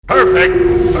Perfect.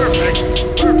 Perfect.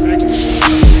 Perfect.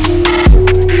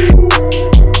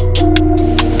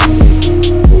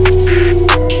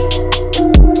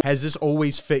 Has this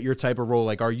always fit your type of role?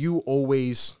 Like, are you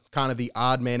always kind of the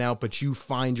odd man out, but you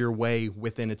find your way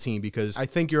within a team? Because I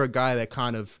think you're a guy that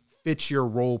kind of fits your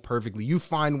role perfectly. You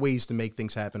find ways to make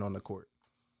things happen on the court.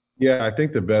 Yeah, I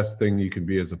think the best thing you can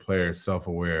be as a player is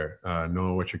self-aware,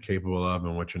 knowing what you're capable of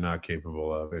and what you're not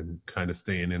capable of, and kind of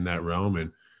staying in that realm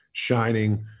and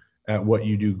shining at what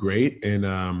you do great, and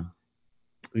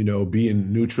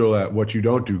being neutral at what you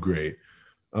don't do great.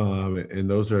 And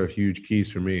those are huge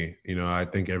keys for me. I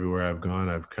think everywhere I've gone,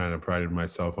 I've kind of prided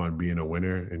myself on being a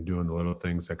winner and doing the little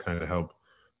things that kind of help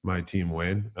my team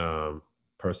win.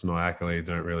 Personal accolades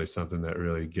aren't really something that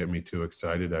really get me too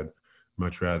excited. I'd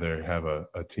much rather have a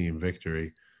team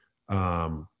victory.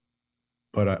 Um,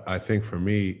 but I think for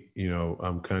me,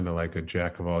 I'm kind of like a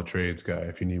jack of all trades guy.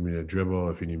 If you need me to dribble,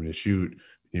 if you need me to shoot,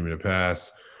 if you need me to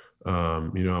pass,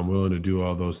 I'm willing to do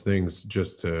all those things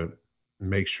just to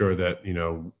make sure that,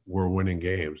 we're winning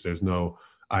games. There's no,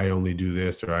 I only do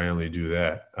this or I only do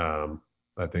that.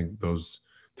 I think those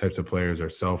types of players are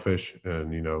selfish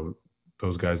and,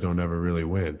 those guys don't ever really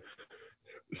win.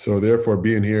 So therefore,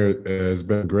 being here has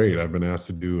been great. I've been asked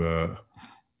to do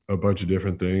a bunch of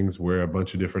different things, wear a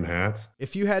bunch of different hats.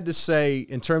 If you had to say,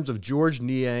 in terms of George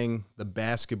Niang, the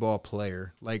basketball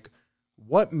player, like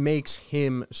what makes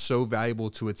him so valuable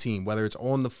to a team, whether it's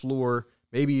on the floor,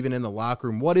 maybe even in the locker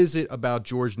room? What is it about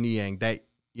George Niang that,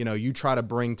 you try to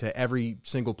bring to every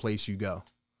single place you go?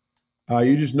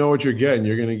 You just know what you're getting.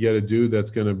 You're going to get a dude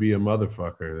that's going to be a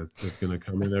motherfucker, that's going to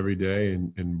come in every day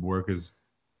and work his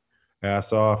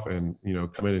ass off and,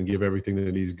 come in and give everything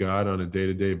that he's got on a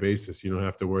day-to-day basis. You don't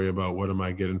have to worry about what am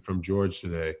I getting from George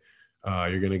today.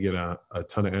 You're going to get a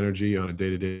ton of energy on a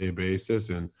day-to-day basis,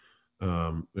 and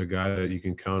a guy that you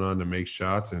can count on to make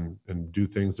shots and do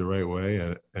things the right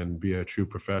way and be a true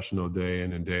professional day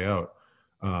in and day out.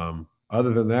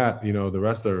 Other than that, the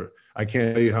rest are, I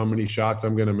can't tell you how many shots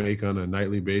I'm going to make on a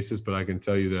nightly basis, but I can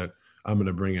tell you that I'm going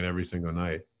to bring it every single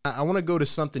night. I want to go to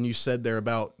something you said there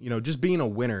about, just being a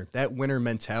winner, that winner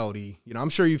mentality. I'm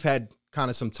sure you've had kind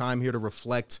of some time here to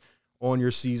reflect on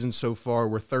your season so far.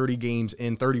 We're 30 games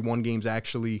in, 31 games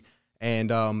actually.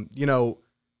 And,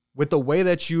 with the way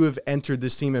that you have entered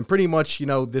this team and pretty much,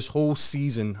 this whole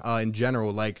season in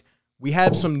general, like we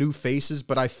have some new faces,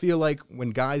 but I feel like when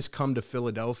guys come to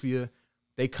Philadelphia,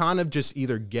 they kind of just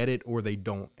either get it or they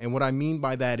don't. And what I mean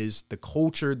by that is the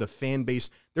culture, the fan base,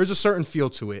 there's a certain feel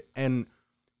to it. And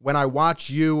when I watch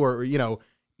you or,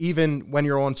 even when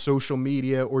you're on social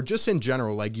media or just in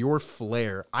general, like your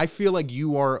flair, I feel like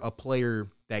you are a player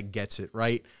that gets it,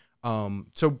 right?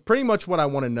 So pretty much what I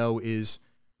want to know is,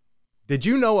 did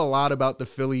you know a lot about the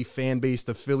Philly fan base,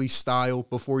 the Philly style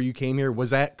before you came here?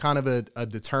 Was that kind of a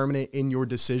determinant in your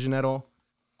decision at all?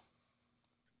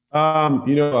 I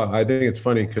think it's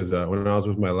funny because when I was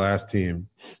with my last team,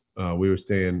 we were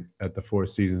staying at the Four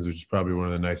Seasons, which is probably one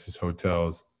of the nicest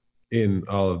hotels in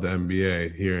all of the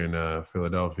NBA here in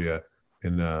Philadelphia.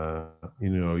 And,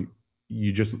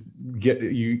 you just get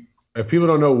you. If people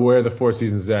don't know where the Four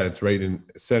Seasons is at, it's right in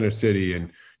Center City,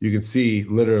 and you can see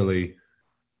literally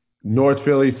North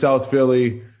Philly, South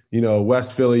Philly,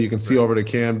 West Philly. You can see over to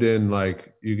Camden,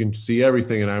 like you can see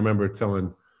everything. And I remember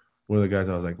telling one of the guys,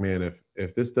 I was like, man,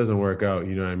 if this doesn't work out,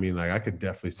 you know what I mean? Like I could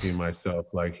definitely see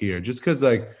myself like here, just because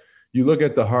like you look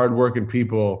at the hardworking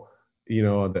people,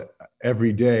 the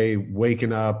every day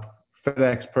waking up,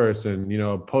 FedEx person,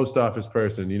 post office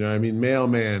person, you know what I mean?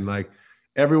 Mailman, like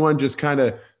everyone just kind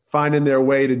of finding their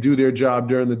way to do their job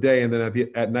during the day. And then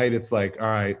at night, it's like, all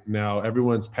right, now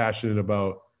everyone's passionate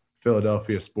about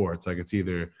Philadelphia sports. Like it's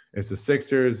the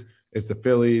Sixers, it's the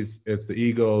Phillies, it's the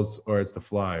Eagles, or it's the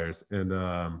Flyers. And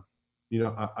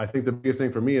I think the biggest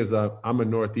thing for me is I'm a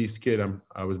Northeast kid.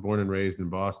 I was born and raised in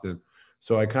Boston,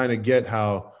 so I kind of get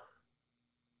how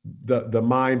the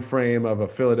mind frame of a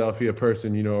Philadelphia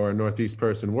person, or a Northeast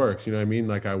person works. You know what I mean?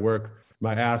 Like I work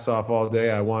my ass off all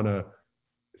day. I want to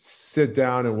sit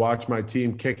down and watch my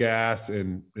team kick ass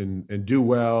and do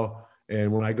well. And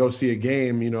when I go see a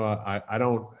game, I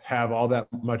don't have all that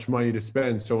much money to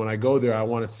spend. So when I go there, I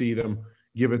want to see them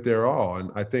give it their all.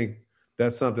 And I think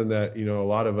that's something that, a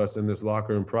lot of us in this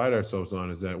locker room pride ourselves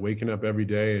on, is that waking up every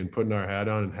day and putting our hat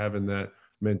on and having that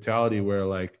mentality where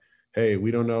like, hey, we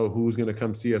don't know who's going to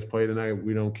come see us play tonight.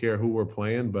 We don't care who we're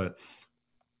playing, but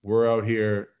we're out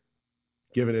here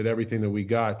giving it everything that we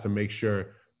got to make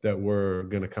sure that we're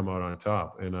going to come out on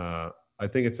top. And I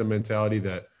think it's a mentality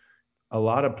that a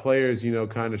lot of players,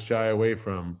 kind of shy away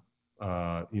from,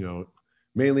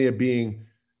 mainly it being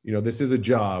this is a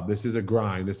job, this is a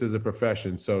grind, this is a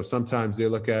profession. So sometimes they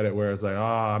look at it where it's like,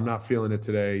 I'm not feeling it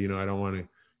today. I don't want to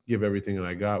give everything that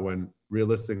I got, when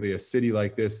realistically a city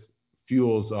like this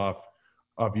fuels off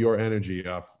your energy,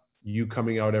 off you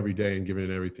coming out every day and giving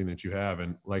it everything that you have.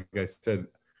 And like I said,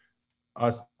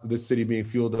 this city being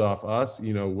fueled off us,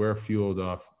 we're fueled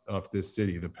off this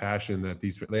city, the passion that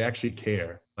they actually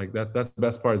care. Like that's the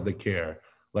best part, is they care.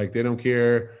 Like they don't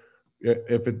care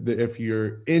if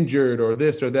you're injured or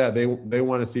this or that. They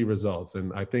want to see results.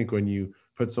 And I think when you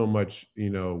put so much,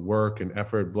 work and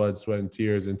effort, blood, sweat, and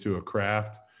tears into a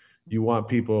craft, you want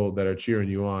people that are cheering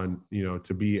you on,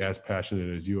 to be as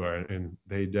passionate as you are. And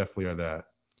they definitely are that.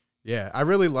 Yeah, I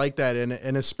really like that.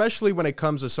 And especially when it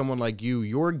comes to someone like you,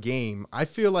 your game, I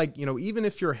feel like, even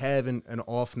if you're having an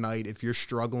off night, if you're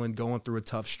struggling, going through a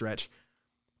tough stretch,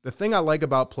 the thing I like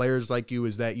about players like you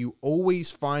is that you always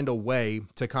find a way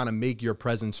to kind of make your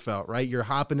presence felt, right? You're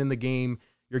hopping in the game,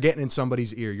 you're getting in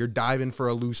somebody's ear, you're diving for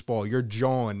a loose ball, you're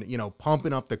jawing,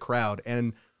 pumping up the crowd.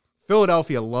 And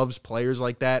Philadelphia loves players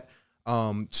like that.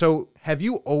 So have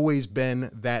you always been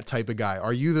that type of guy?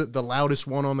 Are you the loudest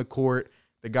one on the court,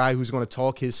 the guy who's going to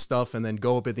talk his stuff and then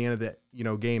go up at the end of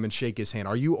the game and shake his hand?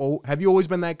 Have you always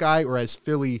been that guy, or has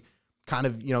Philly kind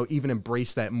of even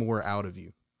embraced that more out of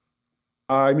you?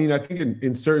 I mean, I think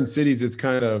in certain cities it's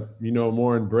kind of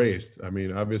more embraced. I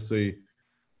mean, obviously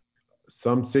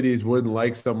some cities wouldn't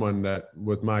like someone that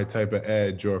with my type of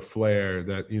edge or flair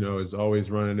that is always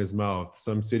running his mouth.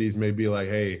 Some cities may be like,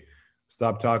 hey,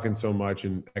 stop talking so much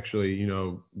and actually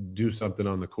do something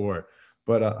on the court.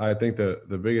 But I think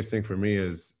the biggest thing for me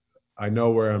is I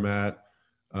know where I'm at.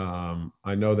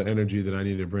 I know the energy that I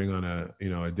need to bring on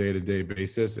a day-to-day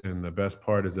basis. And the best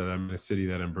part is that I'm in a city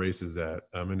that embraces that.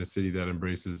 I'm in a city that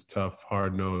embraces tough,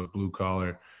 hard-nosed,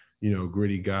 blue-collar,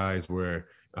 gritty guys, where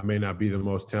I may not be the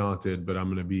most talented, but I'm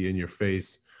going to be in your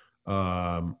face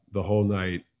the whole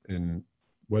night, and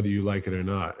whether you like it or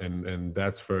not. And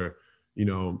that's for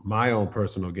my own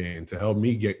personal gain, to help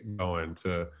me get going,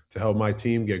 to help my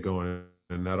team get going.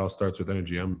 And that all starts with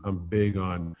energy. I'm big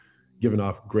on giving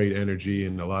off great energy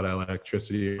and a lot of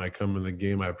electricity. When I come in the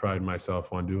game, I pride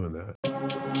myself on doing that.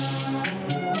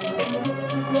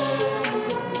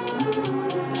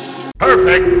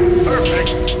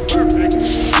 Perfect.